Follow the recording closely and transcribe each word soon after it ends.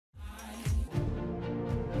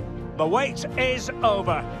The wait is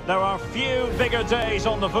over. There are few bigger days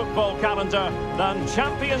on the football calendar than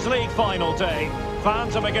Champions League final day.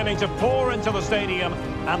 Fans are beginning to pour into the stadium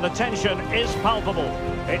and the tension is palpable.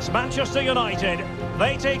 It's Manchester United.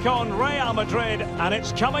 They take on Real Madrid and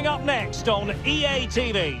it's coming up next on EA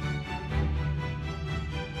TV.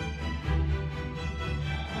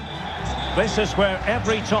 This is where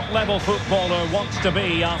every top-level footballer wants to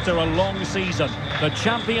be after a long season. The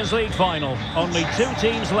Champions League final. Only two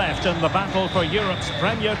teams left in the battle for Europe's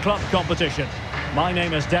Premier Club competition. My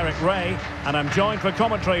name is Derek Ray, and I'm joined for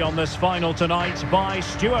commentary on this final tonight by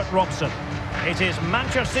Stuart Robson. It is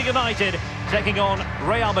Manchester United taking on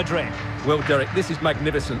Real Madrid. Well, Derek, this is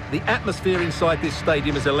magnificent. The atmosphere inside this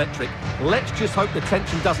stadium is electric. Let's just hope the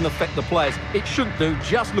tension doesn't affect the players. It shouldn't do.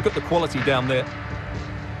 Just look at the quality down there.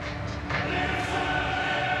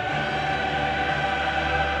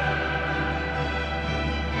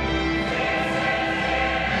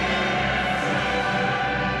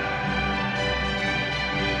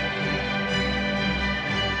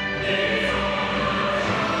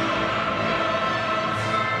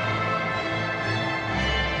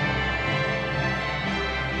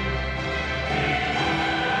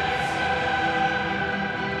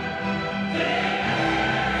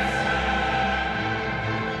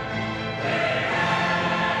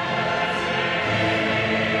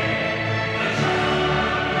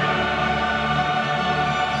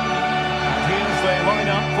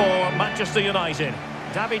 Manchester United.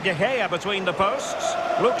 David De Gea between the posts.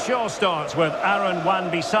 Luke Shaw starts with Aaron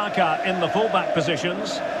Wan-Bissaka in the fullback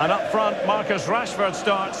positions. And up front, Marcus Rashford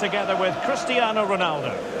starts together with Cristiano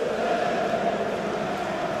Ronaldo.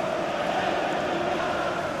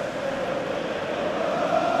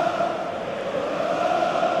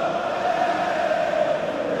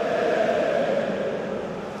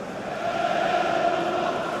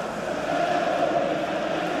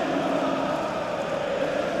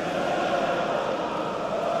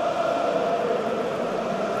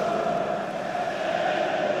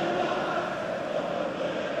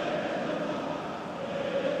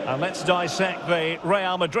 And let's dissect the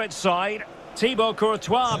Real Madrid side. Thibaut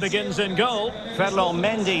Courtois begins in goal. Ferland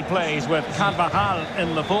Mendy plays with Carvajal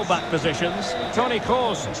in the fullback positions. Toni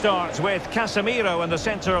Kroos starts with Casemiro in the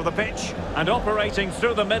centre of the pitch. And operating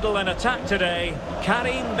through the middle in attack today,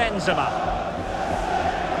 Karim Benzema.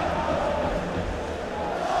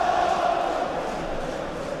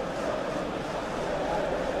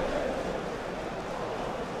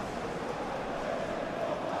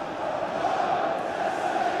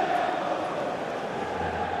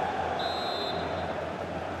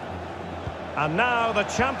 And now the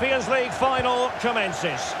Champions League final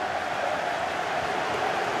commences.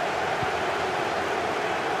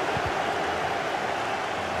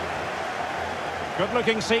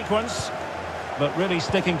 Good-looking sequence, but really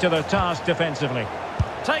sticking to their task defensively.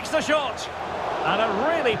 Takes the shot, and a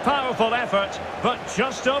really powerful effort, but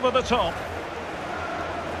just over the top.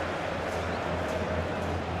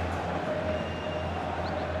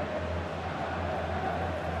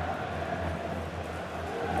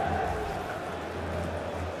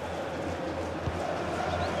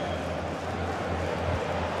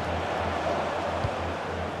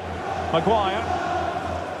 Maguire.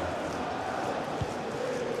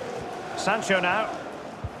 Sancho now.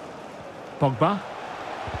 Pogba.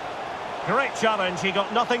 Great challenge, he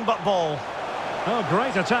got nothing but ball. Oh,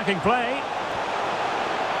 great attacking play.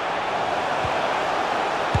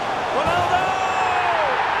 Ronaldo!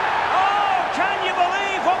 Oh, can you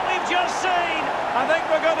believe what we've just seen? I think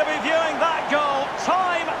we're going to be viewing that goal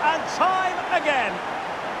time and time again.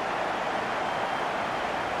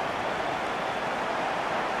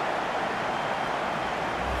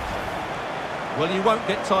 Well, you won't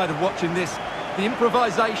get tired of watching this. The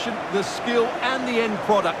improvisation, the skill and the end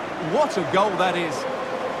product. What a goal that is.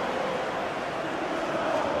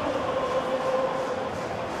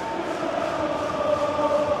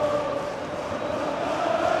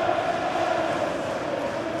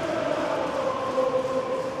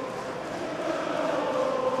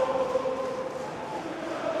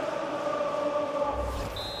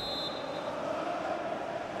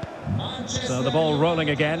 So the ball rolling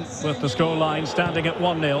again with the scoreline standing at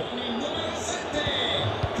 1-0.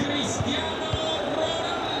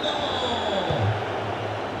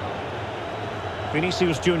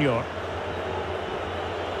 Vinicius Junior.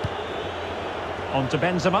 On to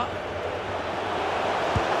Benzema.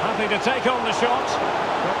 Happy to take on the shot.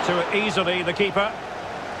 Got to it easily, the keeper.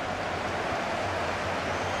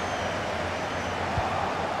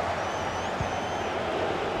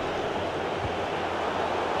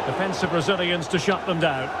 Defensive Brazilians to shut them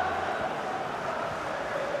down.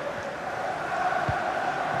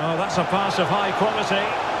 Oh, that's a pass of high quality.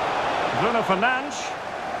 Bruno Fernandes.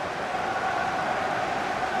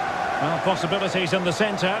 Well, possibilities in the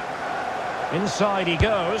centre. Inside he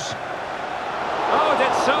goes. Oh,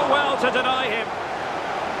 did so well to deny him.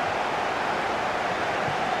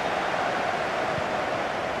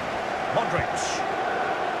 Modric.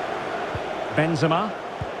 Benzema.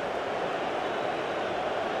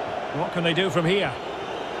 What can they do from here?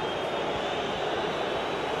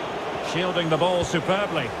 Shielding the ball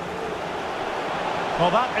superbly.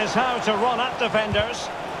 Well, that is how to run at defenders.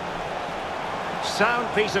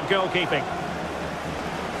 Sound piece of goalkeeping.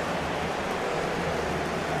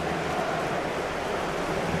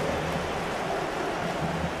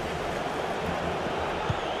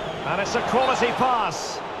 And it's a quality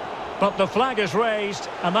pass. But the flag is raised,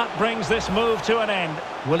 and that brings this move to an end.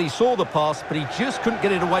 Well, he saw the pass, but he just couldn't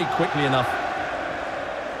get it away quickly enough.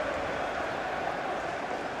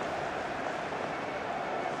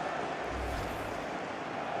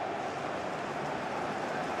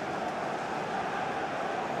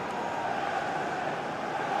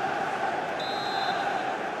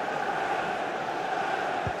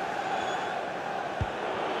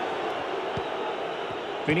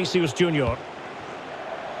 Vinicius Junior.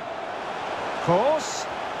 Kroos.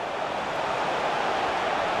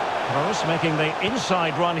 Kroos making the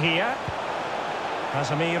inside run here.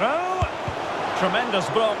 Casemiro. Tremendous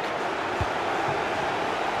block.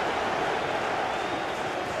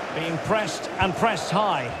 Being pressed and pressed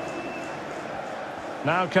high.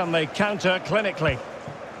 Now can they counter clinically?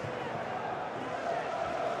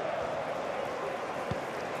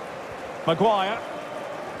 Maguire.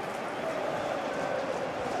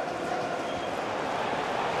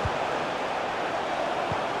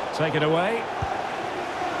 Take it away.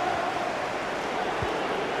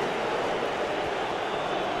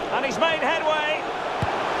 And he's made headway.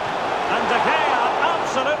 And De Gea,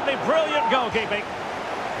 absolutely brilliant goalkeeping.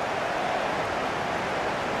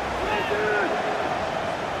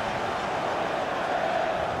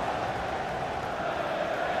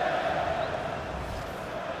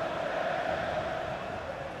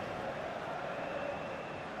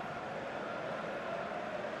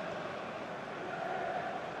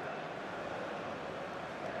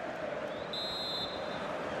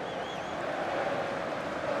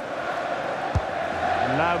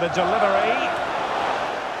 Now the delivery.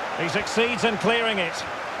 He succeeds in clearing it.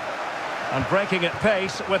 And breaking at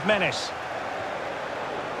pace with menace.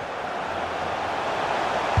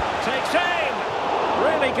 Takes aim.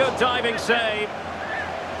 Really good diving save.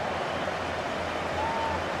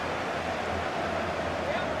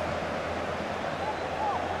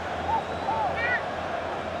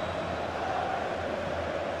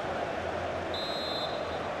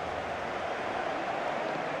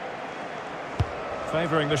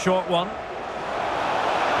 Favouring the short one.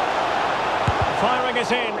 Firing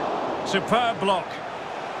it in. Superb block.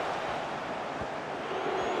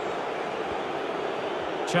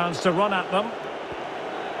 Chance to run at them.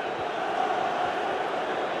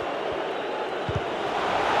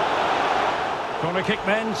 Corner kick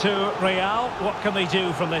men to Real. What can they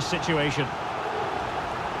do from this situation?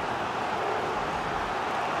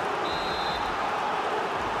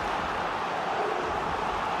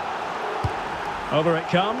 Over it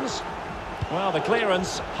comes. Well, the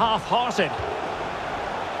clearance half-hearted.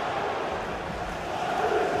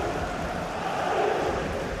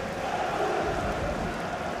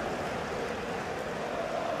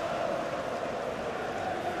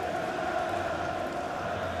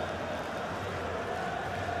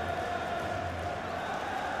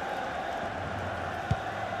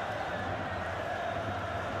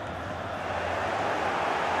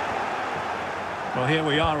 Well, here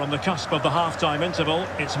we are on the cusp of the half-time interval.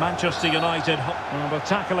 It's Manchester United. Well, but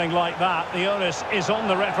tackling like that, the onus is on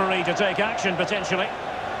the referee to take action, potentially.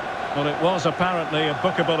 Well, it was apparently a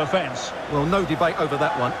bookable offence. Well, no debate over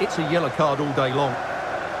that one. It's a yellow card all day long.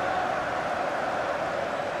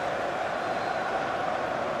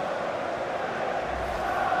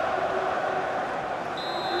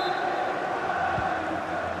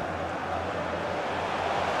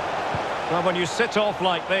 Well, when you sit off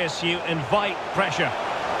like this, you invite pressure.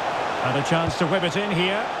 And a chance to whip it in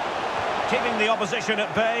here. Keeping the opposition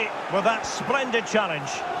at bay with that splendid challenge.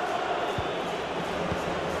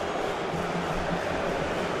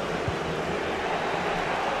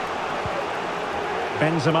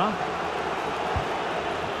 Benzema.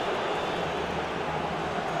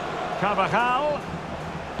 Carvajal.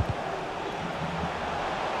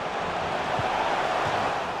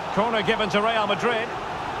 Corner given to Real Madrid.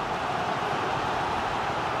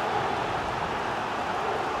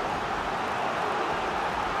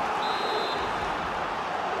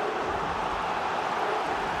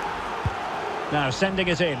 Now sending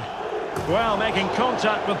it in. Well, making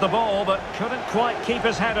contact with the ball, but couldn't quite keep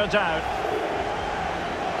his header down.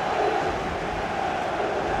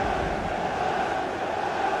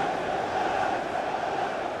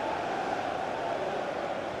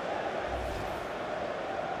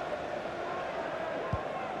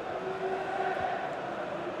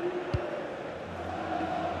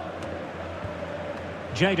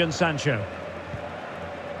 Jadon Sancho.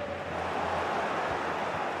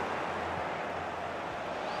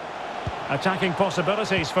 Attacking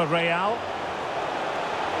possibilities for Real.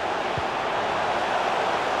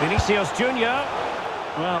 Vinicius Junior.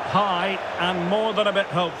 Well, high and more than a bit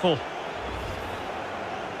hopeful.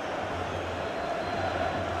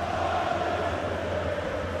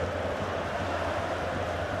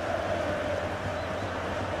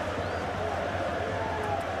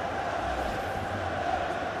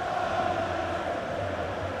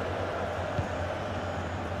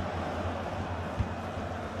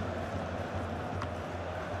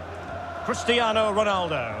 Cristiano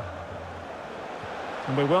Ronaldo.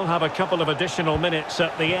 And we will have a couple of additional minutes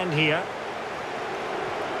at the end here.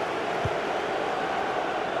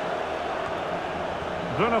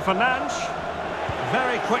 Bruno Fernandes.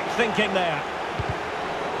 Very quick thinking there.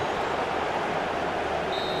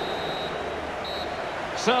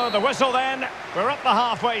 So the whistle then. We're at the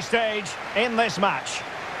halfway stage in this match.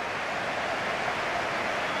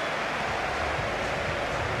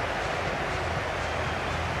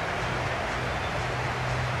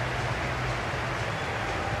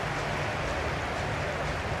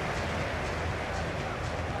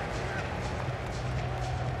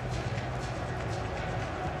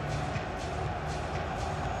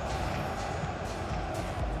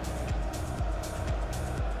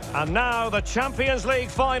 And now the Champions League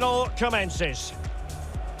final commences.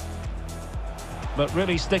 But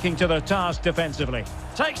really sticking to the task defensively.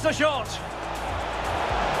 Takes the shot.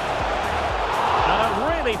 And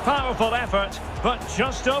a really powerful effort, but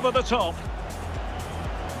just over the top.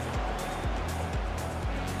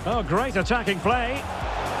 Oh, great attacking play.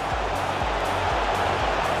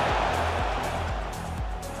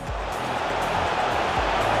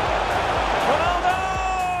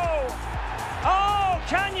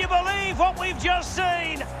 What we've just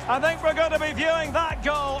seen. I think we're going to be viewing that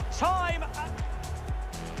goal time.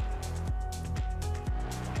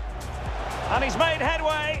 And he's made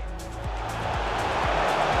headway.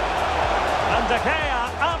 And De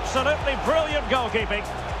Gea, absolutely brilliant goalkeeping.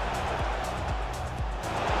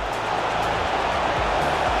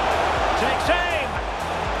 Takes aim.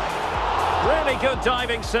 Really good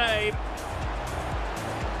diving save.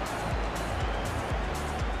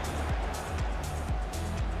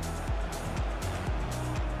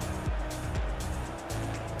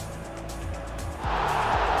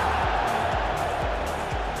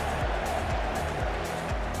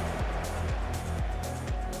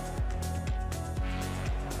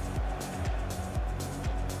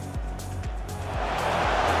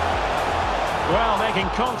 Well, making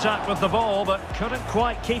contact with the ball, but couldn't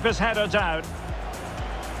quite keep his header down.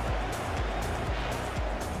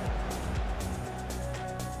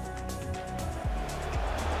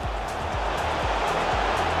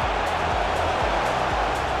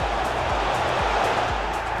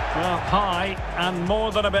 Well, high and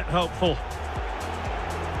more than a bit hopeful.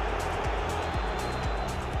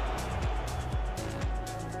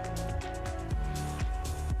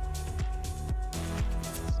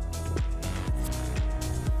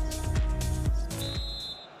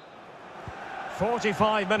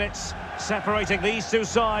 "45 minutes separating these two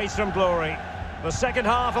sides from glory. The second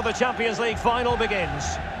half of the Champions League final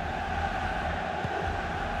begins.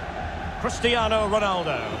 Cristiano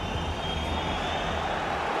Ronaldo.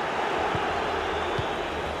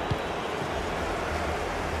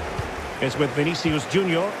 It's with Vinicius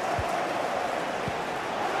Junior.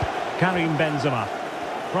 Karim Benzema.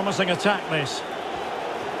 Promising attack this.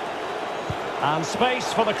 And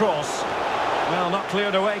space for the cross. Well, not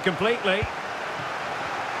cleared away completely.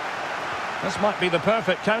 This might be the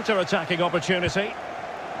perfect counter-attacking opportunity.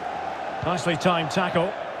 Nicely timed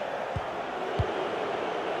tackle.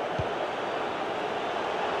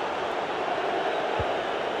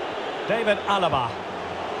 David Alaba.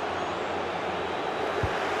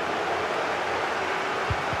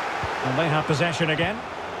 And they have possession again.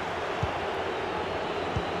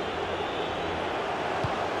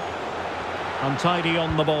 Untidy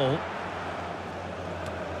on the ball.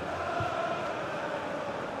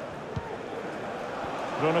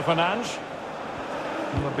 Bruno Fernandes.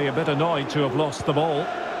 He would be a bit annoyed to have lost the ball.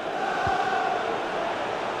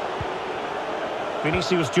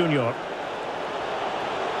 Vinicius Junior.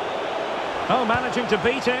 Oh, managing to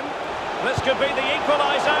beat him. This could be the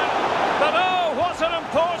equaliser. But oh, what an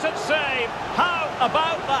important save. How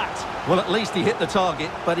about that? Well, at least he hit the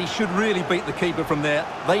target, but he should really beat the keeper from there.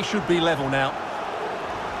 They should be level now.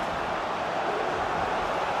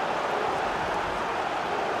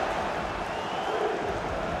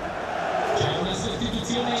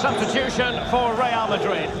 Substitution for Real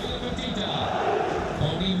Madrid.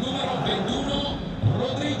 Con il numero 21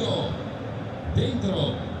 Rodrigo.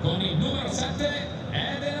 Dentro con il numero 7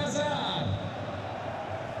 Eden Hazard.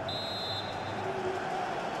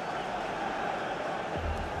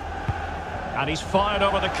 And he's fired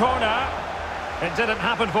over the corner. It didn't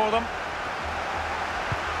happen for them.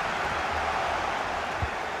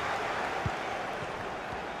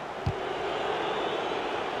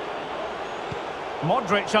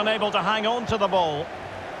 Modric unable to hang on to the ball.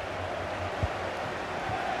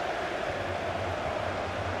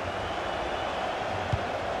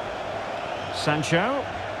 Sancho.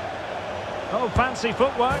 Oh, fancy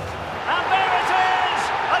footwork. And there it is!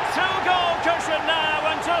 A two-goal cushion now,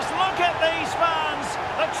 and just look at these fans.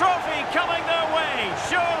 The trophy coming their way,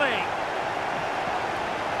 surely.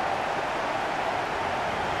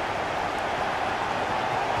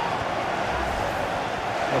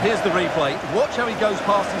 Well, here's the replay. Watch how he goes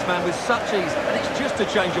past his man with such ease, and it's just a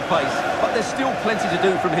change of pace. But there's still plenty to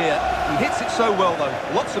do from here. He hits it so well, though.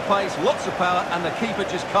 Lots of pace, lots of power, and the keeper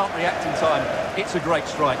just can't react in time. It's a great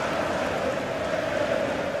strike.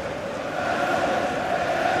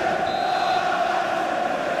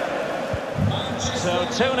 So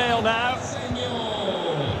 2-0 now.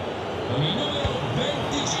 Con il numero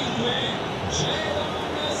 25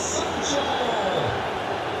 Kylian Sancho.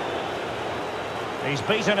 He's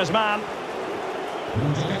beaten his man.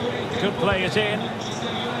 Could play it in.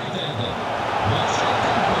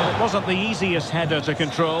 It wasn't the easiest header to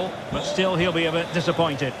control, but still he'll be a bit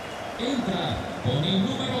disappointed. Entra con il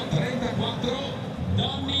numero 34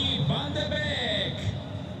 Donny van de Beek.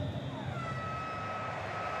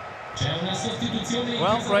 C'è una sostituzione in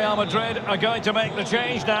Well, casa Real Real. Madrid are going to make the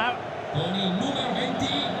change now. Con il numero 20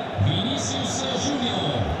 Vinicius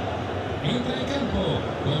Junior. Entra in campo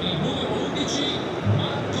con il numero 11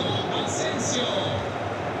 Marco Asensio.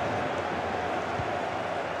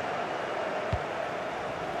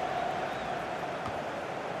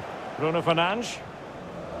 Bruno Fernandes.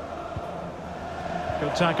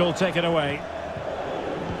 Good tackle taken away.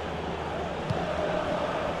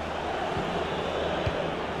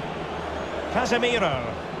 Casemiro.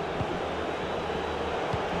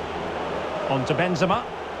 On to Benzema.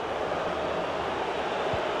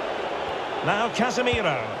 Now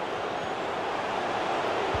Casemiro.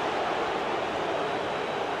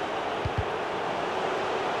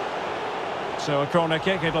 So a corner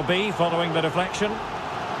kick it'll be following the deflection.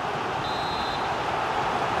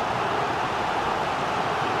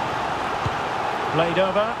 Played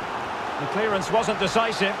over. The clearance wasn't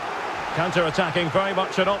decisive. Counter-attacking very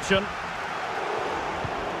much an option.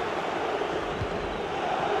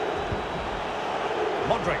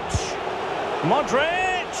 Modric.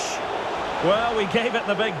 Modric! Well, we gave it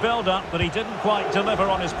the big build-up, but he didn't quite deliver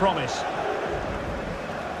on his promise.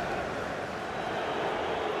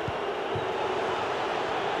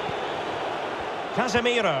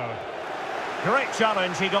 Casemiro. Great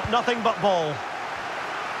challenge, he got nothing but ball.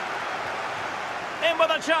 In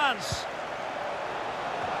with a chance.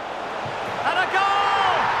 And a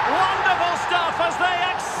goal! Wonderful stuff as they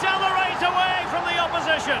accelerate away from the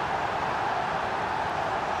opposition.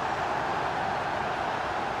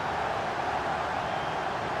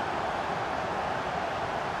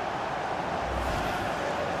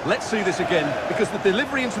 Let's see this again, because the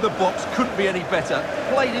delivery into the box couldn't be any better.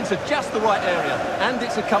 Played into just the right area, and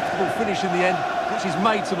it's a comfortable finish in the end, which is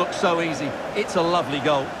made to look so easy. It's a lovely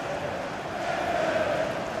goal.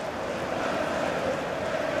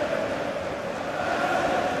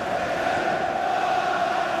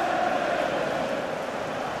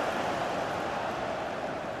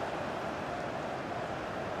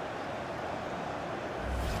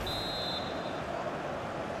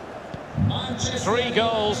 Three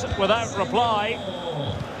goals without reply.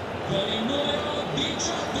 Con il numero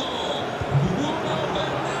 18 Bruno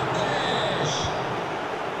Fernandes.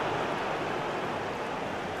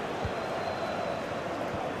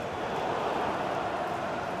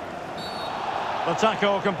 The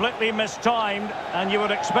tackle completely mistimed, and you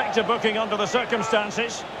would expect a booking under the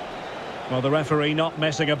circumstances. Well, the referee not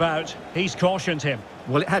messing about. He's cautioned him.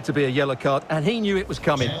 Well, it had to be a yellow card, and he knew it was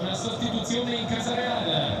coming. C'è una sostituzione in casa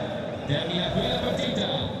Real. Termina quella partita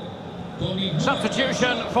con il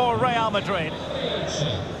Substitution for Real Madrid.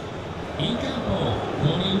 in campo.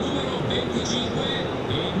 con il numero 25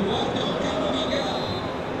 Eduardo Camavinga.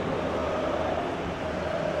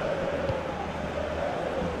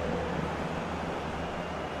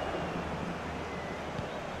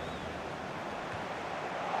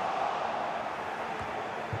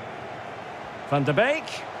 Van de Beek.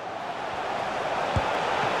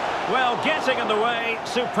 Well, getting in the way.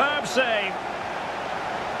 Superb save.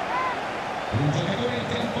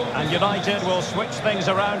 And United will switch things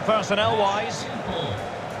around personnel-wise.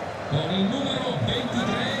 Con il numero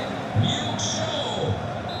 23, Liu Shaw.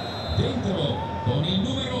 Dentro, con il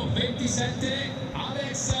numero 27,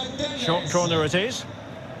 Alex Telles. Short corner it is.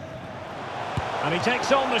 And he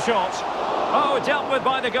takes on the shot. Oh, dealt with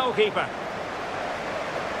by the goalkeeper.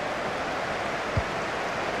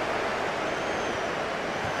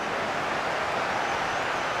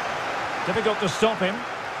 Difficult to stop him.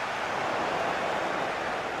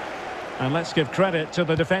 And let's give credit to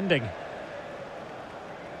the defending.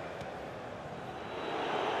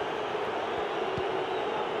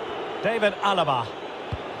 David Alaba.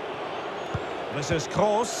 This is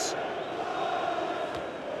Kroos.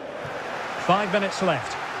 5 minutes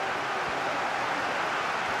left.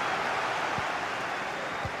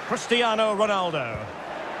 Cristiano Ronaldo.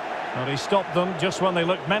 Well, he stopped them just when they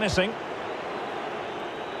looked menacing.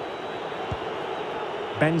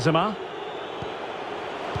 Benzema.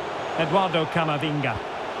 Eduardo Camavinga.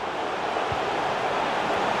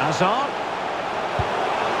 Hazard.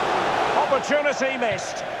 Opportunity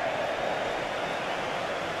missed.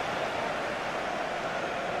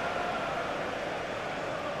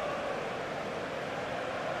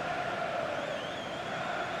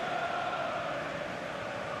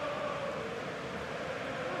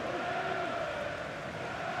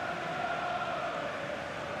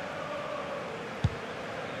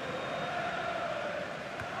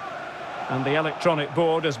 And the electronic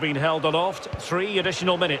board has been held aloft. 3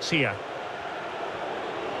 additional minutes here.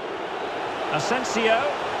 Asensio.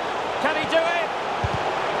 Can he do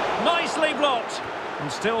it? Nicely blocked. And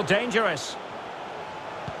still dangerous.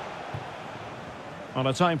 On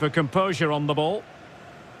a time for composure on the ball.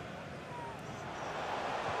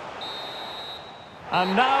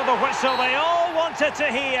 And now the whistle they all wanted to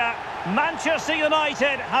hear. Manchester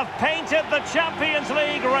United have painted the Champions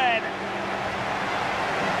League red.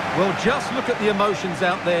 Well, just look at the emotions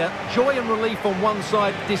out there. Joy and relief on one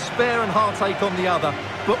side, despair and heartache on the other.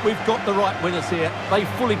 But we've got the right winners here. They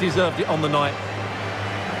fully deserved it on the night.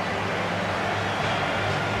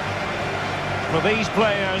 For these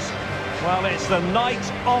players, well, it's the night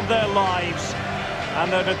of their lives.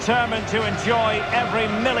 And they're determined to enjoy every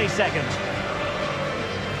millisecond.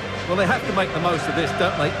 Well, they have to make the most of this,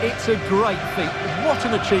 don't they? It's a great feat. What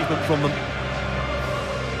an achievement from them.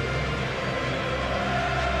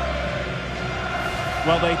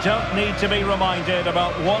 Well, they don't need to be reminded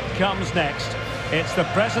about what comes next. It's the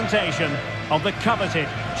presentation of the coveted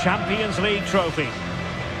Champions League trophy.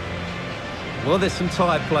 Well, there's some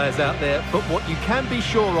tired players out there, but what you can be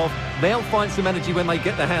sure of, they'll find some energy when they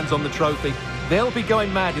get their hands on the trophy. They'll be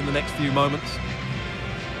going mad in the next few moments.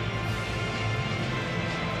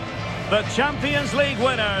 The Champions League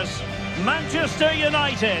winners, Manchester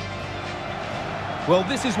United. Well,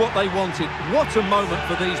 this is what they wanted. What a moment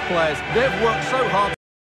for these players. They've worked so hard.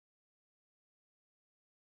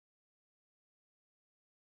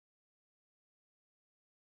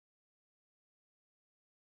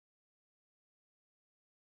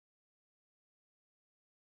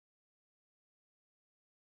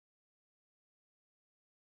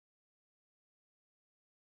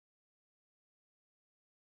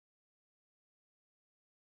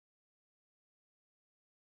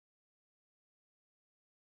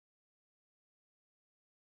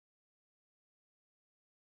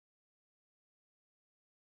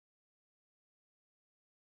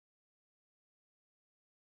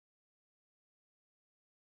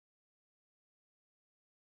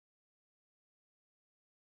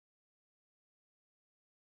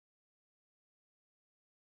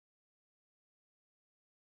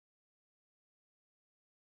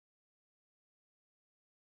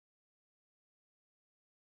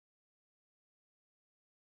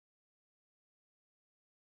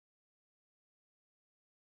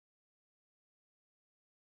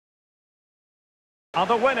 Are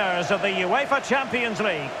the winners of the UEFA Champions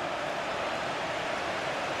League.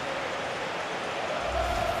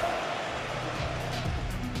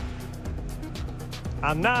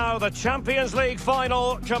 And now the Champions League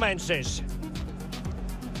final commences.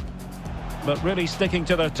 But really sticking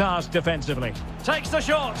to their task defensively. Takes the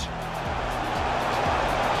shot.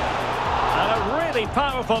 And a really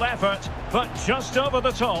powerful effort, but just over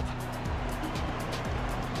the top.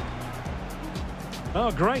 Oh,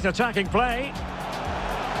 great attacking play.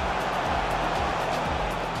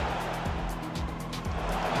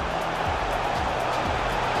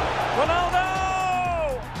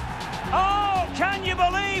 Ronaldo! Oh, can you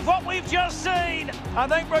believe what we've just seen? I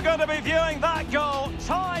think we're going to be viewing that goal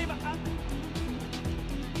time.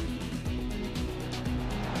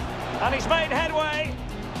 And he's made headway.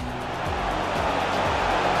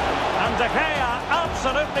 And De Gea,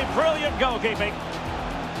 absolutely brilliant goalkeeping.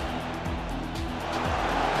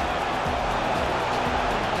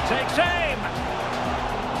 Takes aim.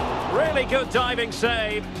 Really good diving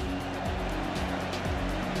save.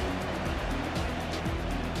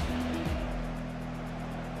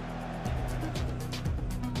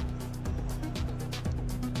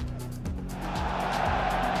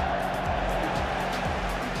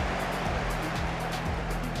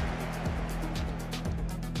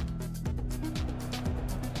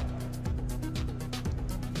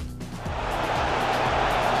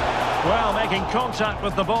 Well, making contact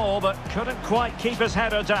with the ball, but couldn't quite keep his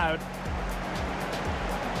header down.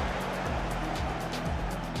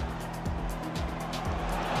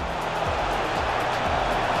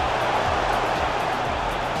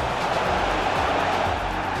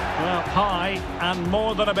 Well, high and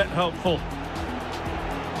more than a bit hopeful.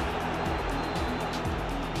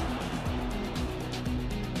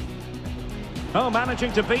 Oh,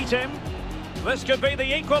 managing to beat him. This could be the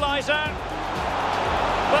equaliser.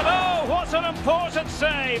 But oh, what an important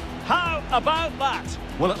save! How about that?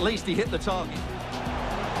 Well, at least he hit the target.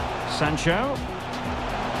 Sancho.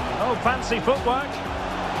 Oh, fancy footwork.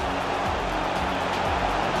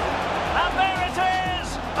 And there it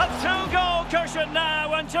is! A two-goal cushion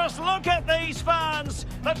now, and just look at these fans!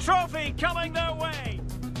 The trophy coming their way.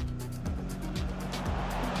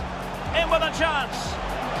 In with a chance.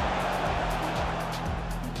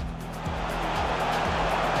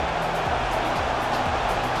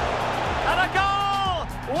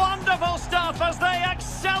 Wonderful stuff as they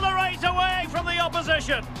accelerate away from the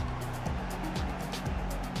opposition.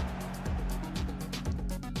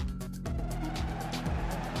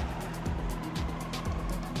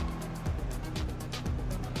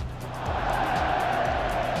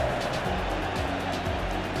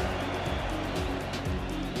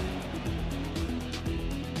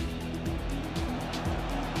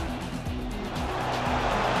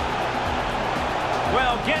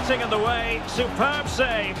 Well, getting in the way, superb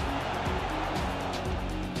save.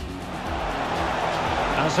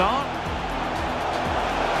 Hazard.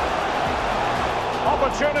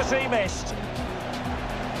 Opportunity missed.